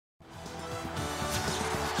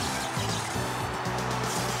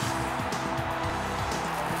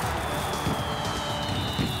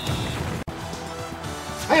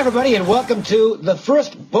everybody, and welcome to the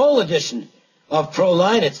first bowl edition of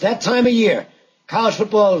Proline. It's that time of year. College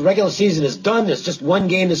football regular season is done. There's just one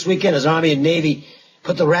game this weekend as Army and Navy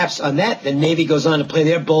put the wraps on that. Then Navy goes on to play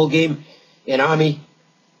their bowl game, and Army,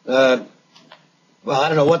 well, I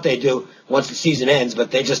don't know what they do once the season ends, but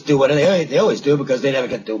they just do what they always do because they never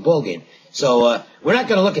get to a bowl game. So we're not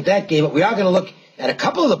going to look at that game, but we are going to look at a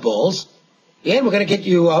couple of the bowls, and we're going to get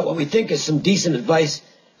you what we think is some decent advice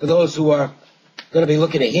for those who are going to be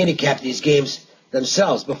looking to handicap these games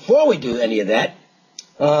themselves. Before we do any of that,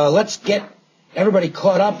 let's get everybody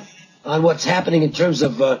caught up on what's happening in terms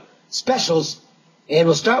of specials. And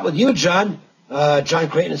we'll start with you, John. John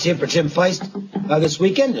Creighton is here for Jim Feist this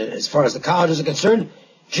weekend. As far as the colleges are concerned,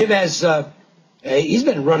 Jim has he's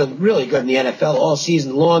been running really good in the NFL all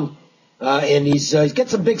season long, and he's got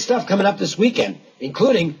some big stuff coming up this weekend,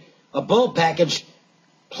 including a bowl package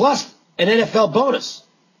plus an NFL bonus.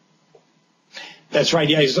 That's right.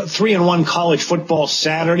 Yeah, he's 3-1 college football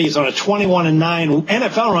Saturday. He's on a 21-9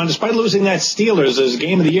 NFL run, despite losing that Steelers as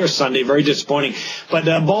game of the year Sunday. Very disappointing. But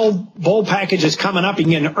bowl package is coming up. You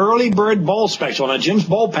can get an early bird bowl special on Jim's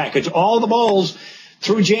bowl package. All the bowls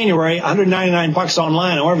through January, $199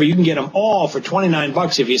 online. However, you can get them all for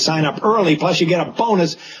 $29 if you sign up early. Plus, you get a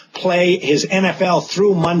bonus. Play his NFL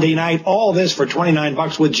through Monday night. All this for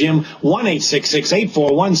 $29 with Jim.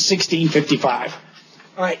 1-866-841-1655.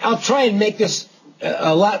 All right, I'll try and make this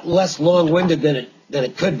a lot less long-winded than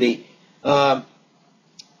it could be. The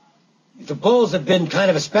bowls have been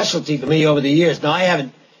kind of a specialty for me over the years. Now,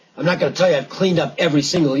 I'm not going to tell you I've cleaned up every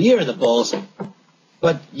single year in the bowls,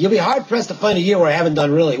 but you'll be hard-pressed to find a year where I haven't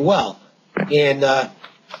done really well. And there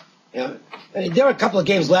were a couple of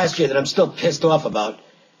games last year that I'm still pissed off about.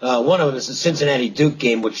 One of them is the Cincinnati-Duke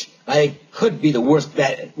game, which I think could be the worst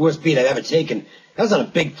beat I've ever taken. That was on a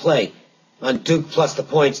big play on Duke plus the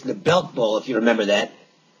points in the Belt Bowl, if you remember that.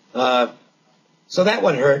 So that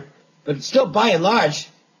one hurt. But still, by and large,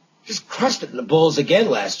 just crushed it in the bowls again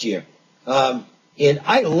last year. And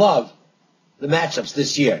I love the matchups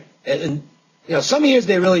this year. And some years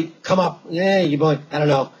they really come up, I don't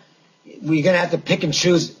know. We're going to have to pick and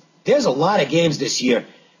choose. There's a lot of games this year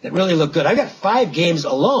that really look good. I've got 5 games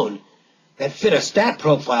alone that fit a stat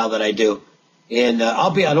profile that I do. And I'll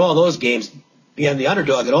be on all those games. Be on the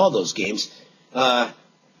underdog in all those games. There'll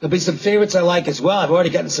be some favorites I like as well. I've already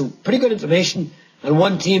gotten some pretty good information on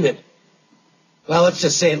one team that, well, let's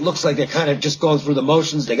just say it looks like they're kind of just going through the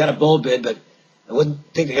motions. They got a bowl bid, but I wouldn't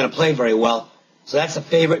think they're going to play very well. So that's a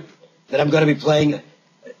favorite that I'm going to be playing.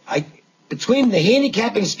 Between the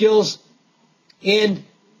handicapping skills and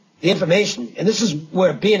the information, and this is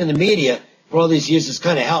where being in the media for all these years has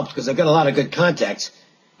kind of helped because I've got a lot of good contacts.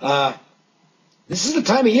 This is the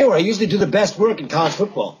time of year where I usually do the best work in college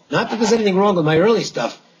football. Not that there's anything wrong with my early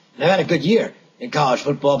stuff, and I've had a good year in college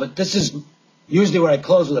football, but this is usually where I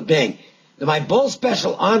close with a bang. Now, my bowl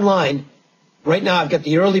special online, right now I've got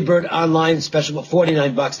the early bird online special for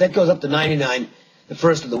 $49. That goes up to $99 the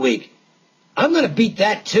first of the week. I'm going to beat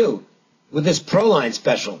that, too, with this Proline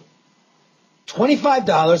special.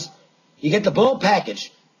 $25, you get the bowl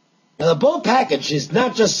package. Now, the bowl package is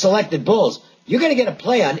not just selected bowls. You're going to get a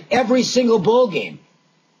play on every single bowl game.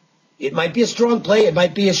 It might be a strong play. It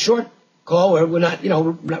might be a short call where we're not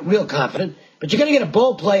real confident. But you're going to get a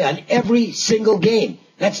bowl play on every single game.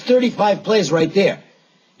 That's 35 plays right there.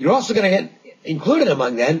 You're also going to get included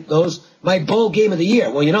among them those my bowl game of the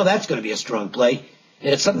year. Well, that's going to be a strong play,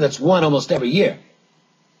 and it's something that's won almost every year.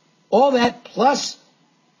 All that plus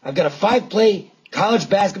I've got a 5-play college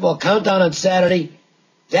basketball countdown on Saturday.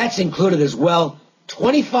 That's included as well.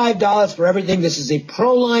 $25 for everything. This is a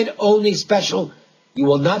Proline only special. You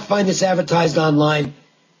will not find this advertised online.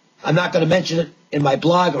 I'm not going to mention it in my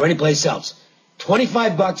blog or anyplace else.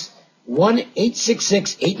 $25,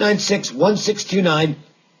 1-866-896-1629.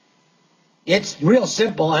 It's real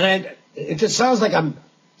simple, and it just sounds like I'm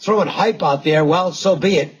throwing hype out there. Well, so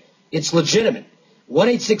be it. It's legitimate.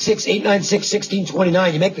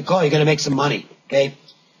 1-866-896-1629. You make the call, you're going to make some money. Okay?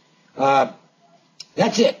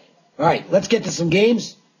 That's it. All right, let's get to some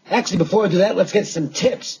games. Actually, before we do that, let's get some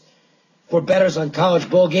tips for bettors on college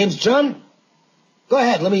bowl games. John, go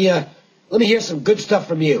ahead. Let me hear some good stuff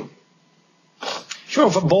from you. Sure,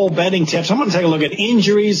 for bowl betting tips, I'm going to take a look at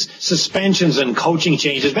injuries, suspensions, and coaching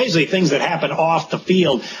changes, basically things that happen off the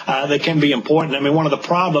field that can be important. I mean, one of the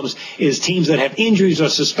problems is teams that have injuries or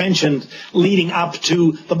suspensions leading up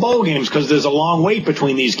to the bowl games because there's a long wait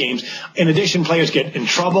between these games. In addition, players get in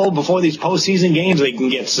trouble before these postseason games. They can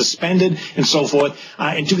get suspended and so forth.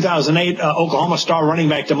 In 2008, Oklahoma star running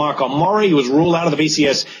back DeMarco Murray was ruled out of the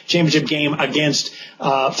BCS championship game against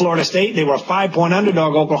Florida State. They were a 5-point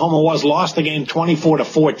underdog. Oklahoma lost the game 24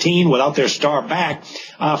 24-14 without their star back.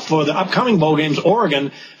 For the upcoming bowl games,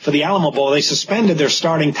 Oregon, for the Alamo Bowl, they suspended their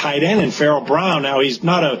starting tight end in Farrell Brown. Now, he's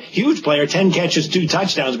not a huge player, 10 catches, 2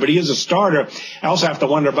 touchdowns, but he is a starter. I also have to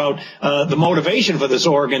wonder about the motivation for this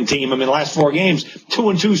Oregon team. I mean, the last 4 games,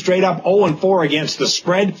 2-2 straight up, 0-4 against the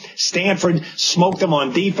spread. Stanford smoked them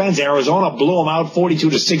on defense. Arizona blew them out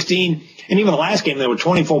 42-16. And even the last game, they were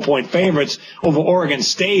 24-point favorites over Oregon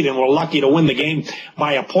State and were lucky to win the game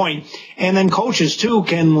by a point. And then coaches, too,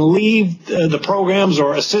 can leave the programs,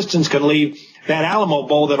 or assistants can leave that Alamo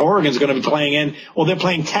Bowl that Oregon's going to be playing in. Well, they're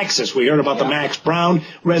playing Texas. We heard about the Max Brown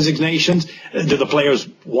resignations. Do the players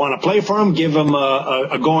want to play for him, give him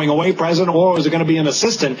a going-away present, or is it going to be an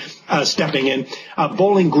assistant stepping in?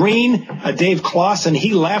 Bowling Green, Dave Clawson,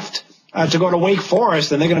 he left to go to Wake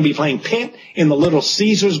Forest, and they're going to be playing Pitt in the Little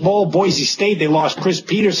Caesars Bowl. Boise State, they lost Chris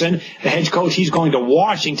Peterson, the head coach. He's going to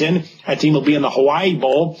Washington. That team will be in the Hawaii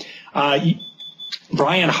Bowl.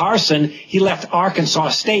 Brian Harsin, he left Arkansas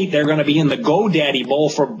State. They're going to be in the GoDaddy Bowl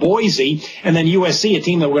for Boise. And then USC, a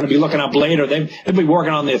team that we're going to be looking up later. They'll be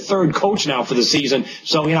working on their 3rd coach now for the season.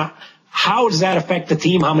 So, how does that affect the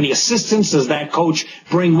team? How many assistants does that coach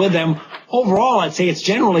bring with them? Overall, I'd say it's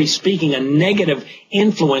generally speaking a negative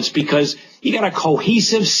influence, because you got a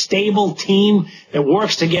cohesive, stable team that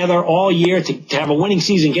works together all year to have a winning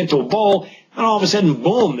season, get to a bowl, and all of a sudden,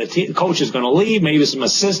 boom, the coach is going to leave, maybe some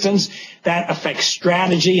assistants. That affects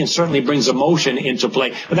strategy and certainly brings emotion into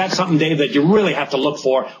play. But that's something, Dave, that you really have to look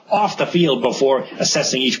for off the field before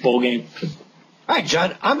assessing each bowl game. All right,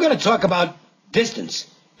 John, I'm going to talk about distance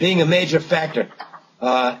being a major factor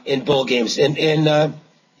in bowl games. And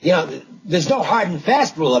there's no hard and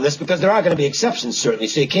fast rule on this, because there are going to be exceptions, certainly,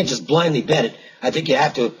 so you can't just blindly bet it. I think you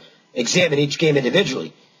have to examine each game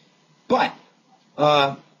individually. But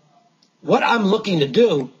what I'm looking to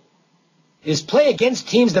do is play against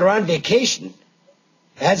teams that are on vacation,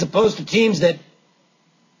 as opposed to teams that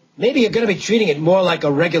maybe are going to be treating it more like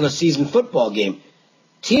a regular season football game.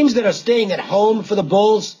 Teams that are staying at home for the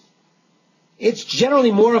bowls, it's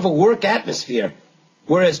generally more of a work atmosphere.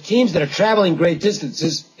 Whereas teams that are traveling great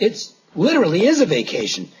distances, it's literally is a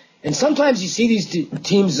vacation. And sometimes you see these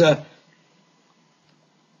teams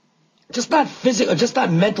just not physical, just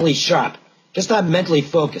not mentally sharp, just not mentally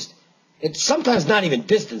focused. It's sometimes not even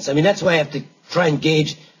distance. I mean, that's why I have to try and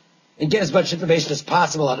gauge and get as much information as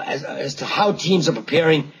possible as to how teams are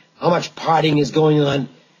preparing, how much partying is going on,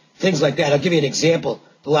 things like that. I'll give you an example.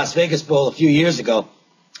 The Las Vegas Bowl a few years ago,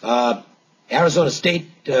 Arizona State,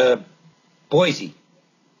 Boise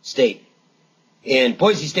State. And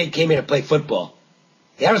Boise State came in to play football.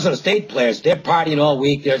 The Arizona State players, they're partying all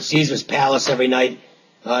week. They're at Caesar's Palace every night,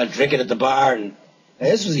 drinking at the bar. And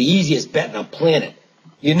this was the easiest bet on the planet.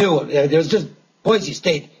 You knew there was just Boise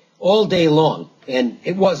State all day long, and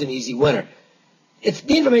it was an easy winner.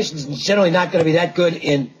 The information is generally not going to be that good,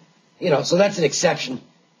 so that's an exception.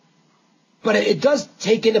 But it does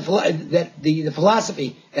take into the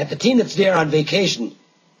philosophy that the team that's there on vacation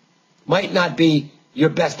might not be your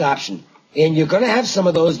best option. And you're going to have some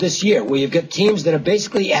of those this year, where you've got teams that are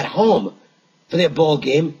basically at home for their bowl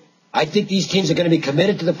game. I think these teams are going to be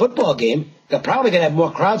committed to the football game. They're probably going to have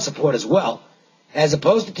more crowd support as well, as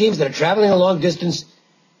opposed to teams that are traveling a long distance,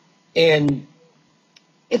 and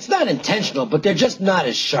it's not intentional, but they're just not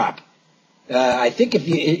as sharp. I think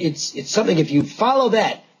it's something, if you follow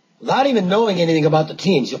that without even knowing anything about the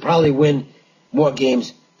teams, you'll probably win more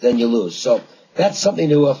games than you lose. So that's something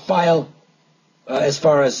to file as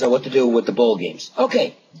far as what to do with the bowl games.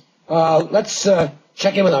 Okay, let's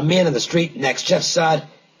check in with our man in the street next. Jeff Saad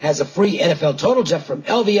has a free NFL total. Jeff from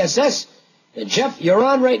LVSS. And Jeff, you're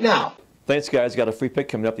on right now. Thanks, guys. Got a free pick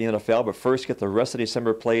coming up in the NFL, but first get the rest of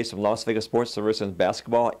December plays from Las Vegas Sports Service in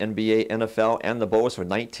basketball, NBA, NFL, and the Bowls for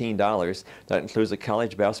 $19. That includes the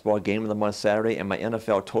college basketball game of the month Saturday and my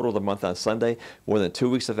NFL total of the month on Sunday. More than 2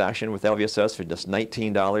 weeks of action with LVSS for just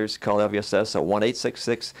 $19. Call LVSS at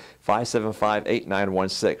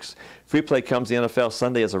 1-866-575-8916. Free play comes the NFL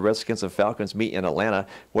Sunday as the Redskins and Falcons meet in Atlanta.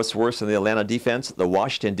 What's worse than the Atlanta defense? The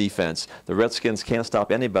Washington defense. The Redskins can't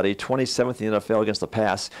stop anybody. 27th in the NFL against the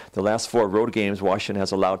pass. The last 4 road games, Washington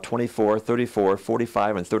has allowed 24, 34,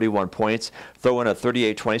 45, and 31 points. Throw in a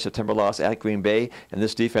 38-20 September loss at Green Bay, and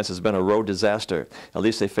this defense has been a road disaster. At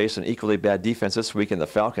least they face an equally bad defense this week in the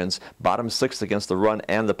Falcons, bottom 6th against the run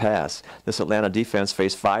and the pass. This Atlanta defense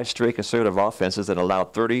faced 5 straight conservative offenses that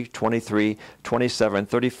allowed 30, 23, 27,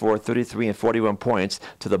 34, 30, 33 and 41 points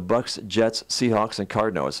to the Bucks, Jets, Seahawks, and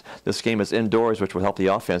Cardinals. This game is indoors, which will help the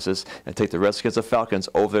offenses and take the Redskins and Falcons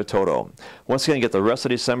over their total. Once again, get the rest of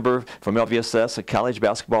December from LVSS, college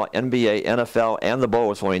basketball, NBA, NFL, and the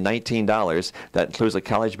Bowls for only $19. That includes a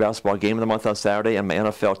college basketball game of the month on Saturday and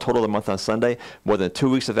NFL total of the month on Sunday. More than 2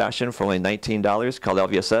 weeks of action for only $19. Call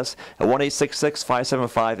LVSS at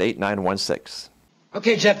 1-866-575-8916.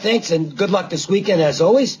 Okay, Jeff, thanks, and good luck this weekend, as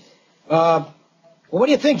always. Well, what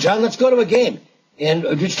do you think, John? Let's go to a game.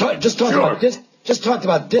 And just talked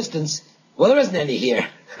about distance. Well, there isn't any here.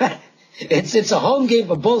 It's a home game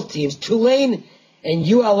for both teams, Tulane and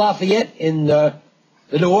UL Lafayette in the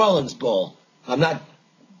New Orleans Bowl. I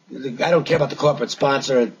don't care about the corporate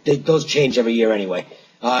sponsor. Those change every year anyway.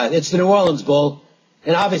 It's the New Orleans Bowl,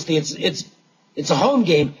 and obviously it's a home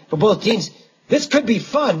game for both teams. This could be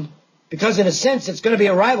fun because, in a sense, it's going to be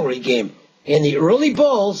a rivalry game. In the early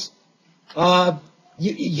bowls,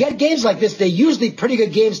 you get games like this. They're usually pretty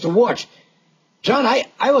good games to watch. John,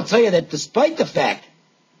 I will tell you that despite the fact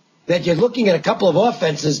that you're looking at a couple of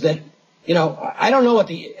offenses that, I don't know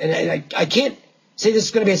and I can't say this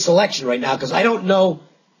is going to be a selection right now because I don't know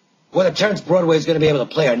whether Terrence Broadway is going to be able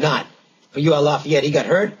to play or not for UL Lafayette. He got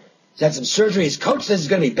hurt. He's had some surgery. His coach says he's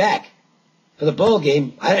going to be back for the bowl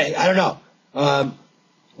game. I don't know.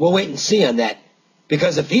 We'll wait and see on that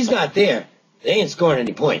because if he's not there, they ain't scoring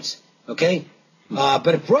any points, okay? But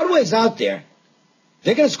if Broadway's out there,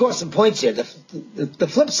 they're going to score some points here. The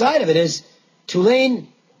flip side of it is Tulane,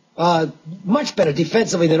 much better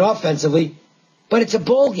defensively than offensively, but it's a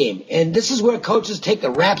bowl game, and this is where coaches take the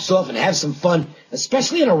wraps off and have some fun,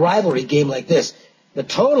 especially in a rivalry game like this. The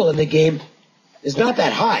total in the game is not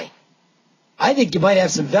that high. I think you might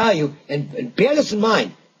have some value, and bear this in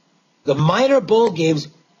mind. The minor bowl games,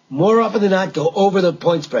 more often than not, go over the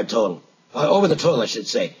point spread total. Over the total, I should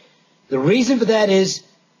say. The reason for that is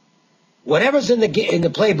whatever's in the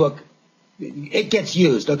playbook, it gets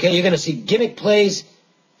used, okay? You're going to see gimmick plays,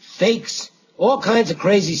 fakes, all kinds of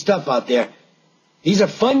crazy stuff out there. These are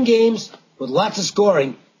fun games with lots of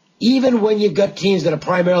scoring, even when you've got teams that are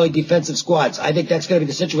primarily defensive squads. I think that's going to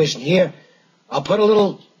be the situation here. I'll put a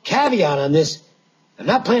little caveat on this. I'm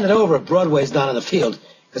not playing it over if Broadway's not on the field,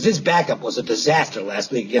 because his backup was a disaster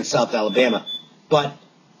last week against South Alabama. But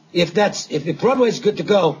if Broadway's good to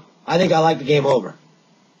go, I think I like the game over.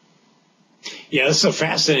 Yeah, it's a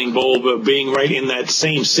fascinating bowl, being right in that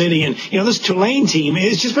same city. And, this Tulane team,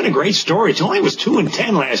 it's just been a great story. Tulane was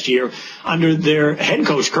 2-10 last year under their head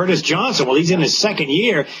coach, Curtis Johnson. Well, he's in his second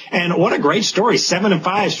year. And what a great story.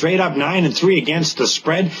 7-5, straight up 9-3 against the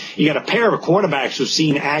spread. You got a pair of quarterbacks who've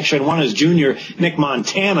seen action. One is junior Nick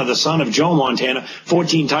Montana, the son of Joe Montana,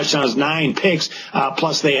 14 touchdowns, 9 picks.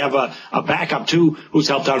 Plus they have a backup, too, who's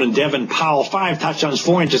helped out in Devin Powell, 5 touchdowns,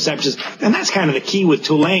 4 interceptions. And that's kind of the key with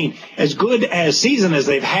Tulane. As good as season as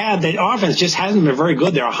they've had, the offense just hasn't been very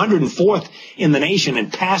good. They're 104th in the nation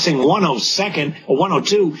in passing, 102nd or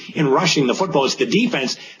 102 in rushing the football. It's the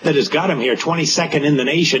defense that has got them here, 22nd in the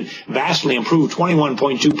nation, vastly improved,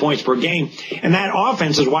 21.2 points per game. And that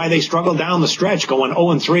offense is why they struggle down the stretch, going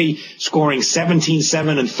 0-3, scoring 17,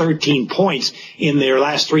 7, and 13 points in their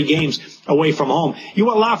last 3 games away from home.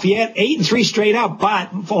 UL Lafayette, 8-3 straight up,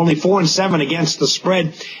 but only 4-7 against the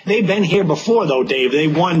spread. They've been here before, though, Dave. They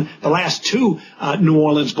won the last 2 New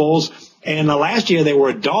Orleans Bowls. And last year they were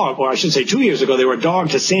a dog, or I should say 2 years ago, they were a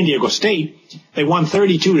dog to San Diego State. They won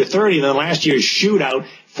 32-30, and then last year's shootout,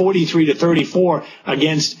 43-34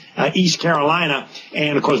 against East Carolina.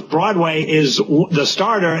 And, of course, Broadway is the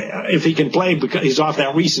starter if he can play because he's off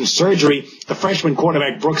that recent surgery. The freshman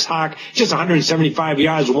quarterback, Brooks Hawk, just 175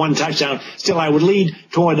 yards, 1 touchdown. Still, I would lead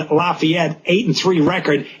toward Lafayette, 8-3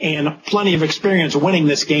 record, and plenty of experience winning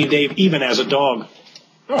this game, Dave, even as a dog.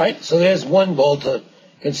 All right, so there's one bowl to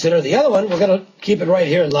consider. The other one, we're going to keep it right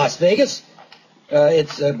here in Las Vegas.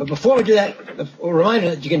 But before we do that, a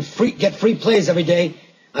reminder that you can get free plays every day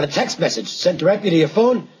on a text message sent directly to your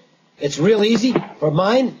phone. It's real easy. For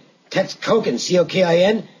mine, text COKIN,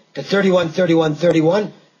 C-O-K-I-N, to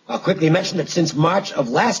 313131. I'll quickly mention that since March of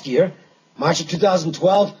last year, March of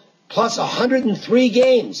 2012, plus 103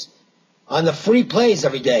 games on the free plays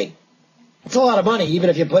every day. It's a lot of money, even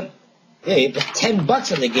if you put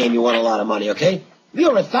 $10 in the game, you won a lot of money, okay? We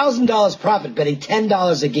over $1,000 profit betting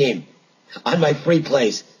 $10 a game on my free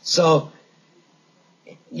plays. So,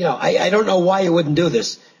 I don't know why you wouldn't do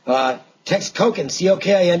this. Text COKIN,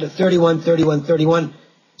 C-O-K-I-N, to 313131.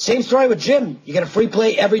 Same story with Jim. You get a free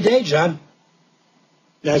play every day, John.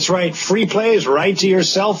 That's right. Free plays right to your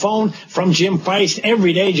cell phone from Jim Feist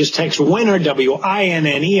every day. Just text WINNER,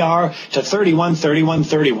 W-I-N-N-E-R, to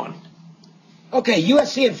 313131. Okay,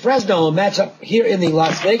 USC and Fresno will match up here in the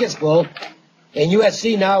Las Vegas Bowl. And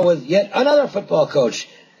USC now with yet another football coach.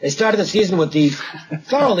 They started the season with the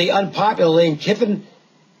thoroughly unpopular Lane Kiffin,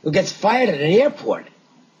 who gets fired at an airport.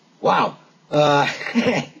 Wow.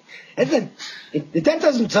 That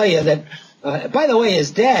doesn't tell you that. By the way,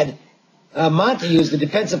 his dad, Monty, who's the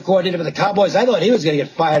defensive coordinator for the Cowboys, I thought he was going to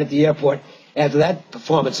get fired at the airport after that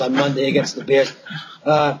performance on Monday against the Bears.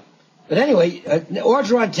 But anyway,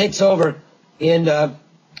 Orgeron takes over, and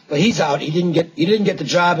but he's out. He didn't get the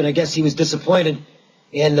job, and I guess he was disappointed.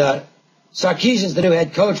 And Sarkisian's the new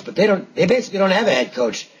head coach, but they basically don't have a head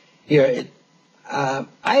coach here.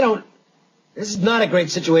 This is not a great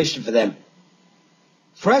situation for them.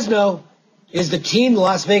 Fresno is the team the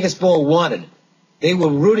Las Vegas Bowl wanted. They were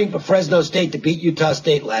rooting for Fresno State to beat Utah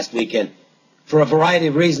State last weekend for a variety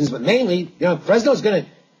of reasons, but mainly, Fresno's going to,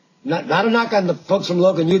 not a knock on the folks from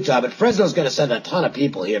Logan, Utah, but Fresno's going to send a ton of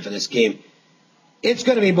people here for this game. It's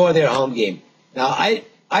going to be more their home game. Now,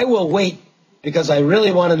 I will wait because I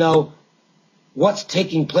really want to know what's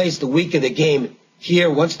taking place the week of the game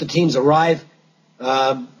here once the teams arrive.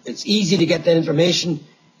 It's easy to get that information,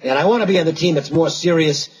 and I want to be on the team that's more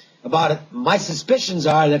serious about it. My suspicions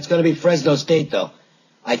are that's going to be Fresno State, though.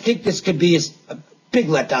 I think this could be a big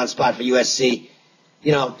letdown spot for USC.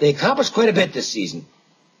 They accomplished quite a bit this season.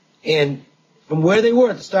 And from where they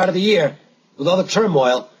were at the start of the year, with all the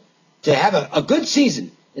turmoil, to have a good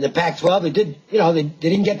season in the Pac-12, they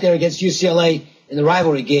didn't get there against UCLA in the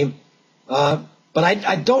rivalry game. But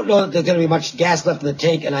I don't know that there's going to be much gas left in the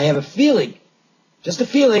tank, and I have a feeling, just a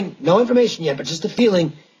feeling, no information yet, but just a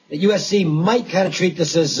feeling that USC might kind of treat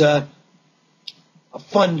this as a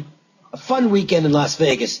fun weekend in Las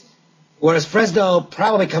Vegas, whereas Fresno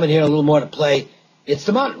probably coming here a little more to play.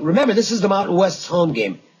 Remember, this is the Mountain West's home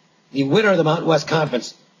game. The winner of the Mountain West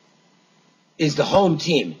Conference is the home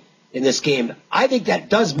team in this game. I think that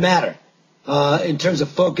does matter in terms of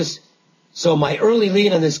focus. So my early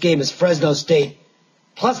lead on this game is Fresno State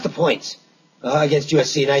plus the points against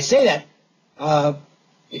USC. And I say that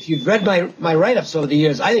if you've read my write-ups over the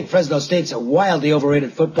years, I think Fresno State's a wildly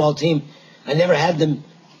overrated football team. I never had them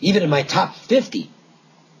even in my top 50,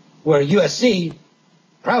 where USC,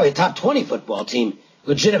 probably a top 20 football team,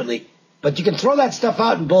 legitimately. But you can throw that stuff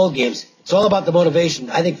out in bowl games. It's all about the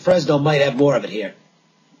motivation. I think Fresno might have more of it here.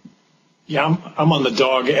 Yeah, I'm on the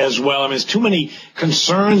dog as well. I mean, there's too many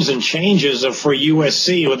concerns and changes for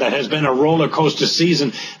USC. That has been a roller coaster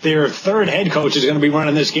season. Their third head coach is going to be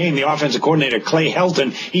running this game. The offensive coordinator, Clay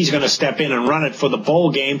Helton, he's going to step in and run it for the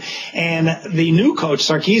bowl game. And the new coach,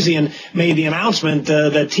 Sarkisian, made the announcement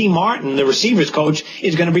that T. Martin, the receivers coach,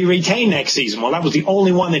 is going to be retained next season. Well, that was the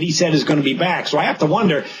only one that he said is going to be back. So I have to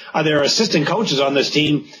wonder, are there assistant coaches on this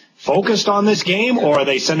team focused on this game, or are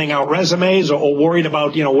they sending out resumes or worried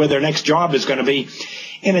about, where their next job is going to be?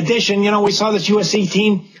 In addition, we saw this USC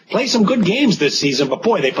team play some good games this season, but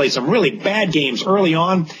boy, they played some really bad games early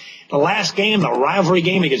on. The last game, the rivalry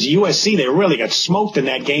game against USC, they really got smoked in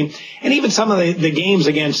that game. And even some of the games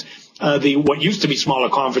against what used to be smaller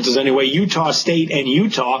conferences anyway, Utah State and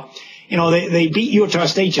Utah. They beat Utah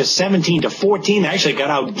State just 17-14. They actually got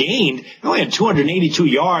outgained. They only had 282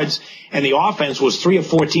 yards, and the offense was 3 of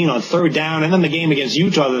 14 on third down. And then the game against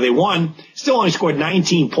Utah that they won, still only scored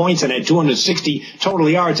 19 points and had 260 total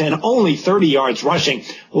yards and only 30 yards rushing.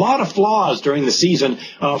 A lot of flaws during the season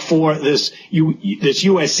for this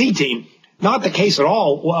USC team. Not the case at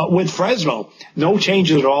all with Fresno. No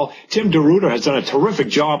changes at all. Tim DeRuyter has done a terrific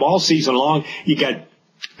job all season long. You got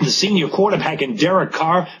the senior quarterback in Derek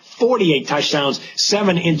Carr, 48 touchdowns,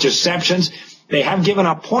 7 interceptions. They have given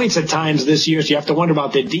up points at times this year, so you have to wonder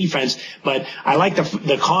about their defense. But I like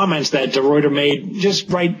the comments that DeRuyter made just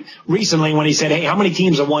right recently when he said, hey, how many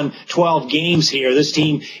teams have won 12 games here? This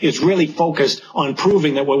team is really focused on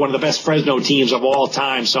proving that we're one of the best Fresno teams of all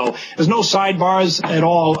time. So there's no sidebars at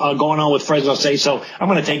all going on with Fresno State. So I'm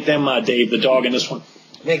going to take them, Dave, the dog in this one.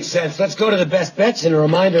 Makes sense. Let's go to the best bets. And a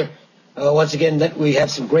reminder, once again, that we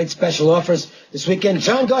have some great special offers this weekend.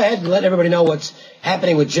 John, go ahead and let everybody know what's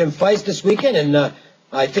happening with Jim Feist this weekend. And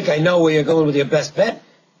I think I know where you're going with your best bet,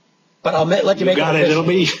 but I'll let you make it. Got it.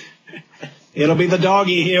 It'll be the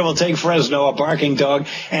doggy here. We'll take Fresno, a barking dog.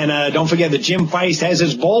 And don't forget that Jim Feist has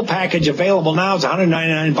his bowl package available now. It's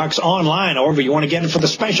 $199 online. However, you want to get it for the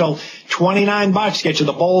special, $29. Get you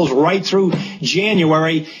the bowls right through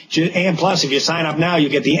January. And plus, if you sign up now, you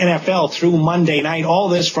get the NFL through Monday night. All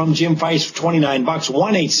this from Jim Feist for $29.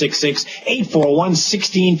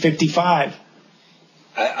 1-866-841-1655.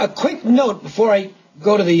 A quick note before I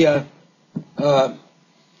go to the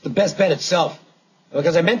best bet itself,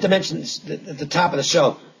 because I meant to mention this at the top of the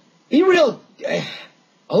show. Be real.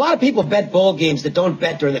 a lot of people bet bowl games that don't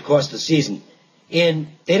bet during the course of the season. And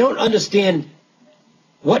they don't understand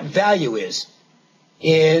what value is.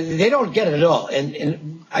 And they don't get it at all.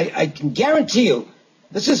 And I can guarantee you,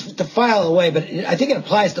 this is to file away, but I think it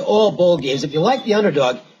applies to all bowl games. If you like the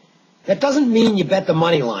underdog, that doesn't mean you bet the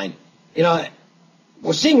money line. You know,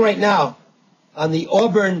 we're seeing right now on the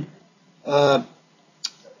Auburn, I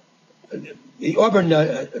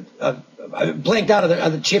blanked out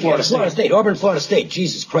of the chip. Florida State. Auburn, Florida State.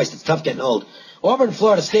 Jesus Christ, it's tough getting old. Auburn,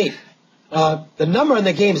 Florida State. The number in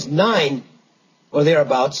the game is 9 or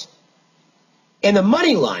thereabouts, and the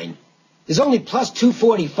money line is only plus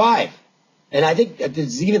 245. And I think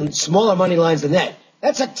there's even smaller money lines than that.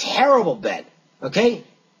 That's a terrible bet. Okay,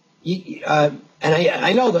 and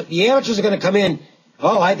I know that the amateurs are going to come in.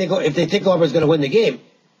 Oh, I think if they think Auburn's going to win the game,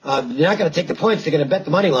 they're not going to take the points. They're going to bet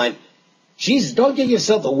the money line. Jesus, don't give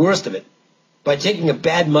yourself the worst of it by taking a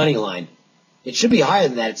bad money line. It should be higher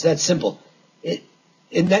than that. It's that simple.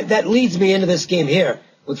 And that leads me into this game here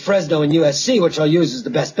with Fresno and USC, which I'll use as the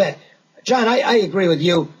best bet. John, I agree with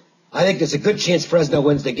you. I think there's a good chance Fresno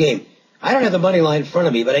wins the game. I don't have the money line in front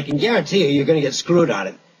of me, but I can guarantee you're going to get screwed on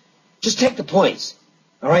it. Just take the points.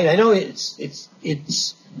 All right? I know it's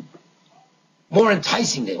more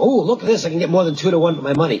enticing. Oh, look at this. I can get more than 2-1 for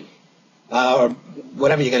my money. Or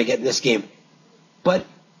whatever you're going to get in this game. But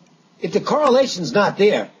if the correlation's not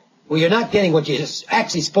there, well, you're not getting what you're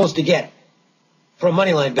actually supposed to get for a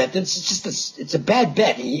money line bet, it's a bad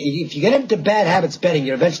bet. If you get into bad habits betting,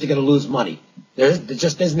 you're eventually going to lose money. There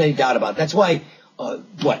just isn't any doubt about it. That's why,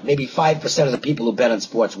 maybe 5% of the people who bet on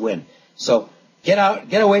sports win. So get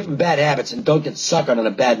away from bad habits and don't get suckered on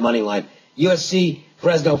a bad money line. USC,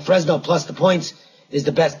 Fresno plus the points is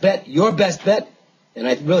the best bet. Your best bet, and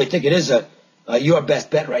I really think it is your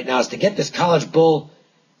best bet right now, is to get this college bowl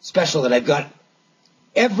special that I've got.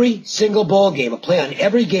 Every single bowl game, a play on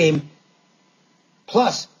every game,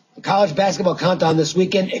 plus the college basketball countdown this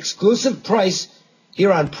weekend, exclusive price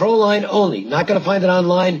here on Proline only. Not going to find it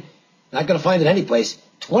online, not going to find it anyplace.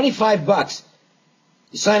 $25.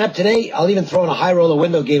 You sign up today, I'll even throw in a high roller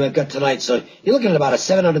window game I've got tonight. So you're looking at about a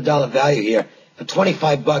 $700 value here for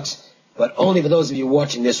 $25, but only for those of you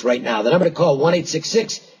watching this right now. The number to call,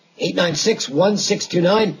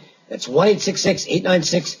 1-866-896-1629. That's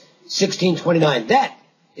 1-866-896-1629. That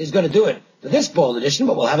is going to do it for this bowl edition,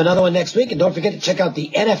 but we'll have another one next week. And don't forget to check out the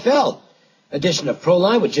NFL edition of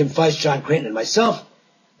Proline with Jim Feist, John Creighton, and myself.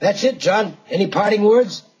 That's it, John. Any parting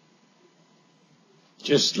words?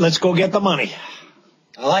 Just let's go get the money.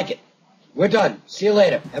 I like it. We're done. See you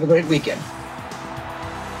later. Have a great weekend.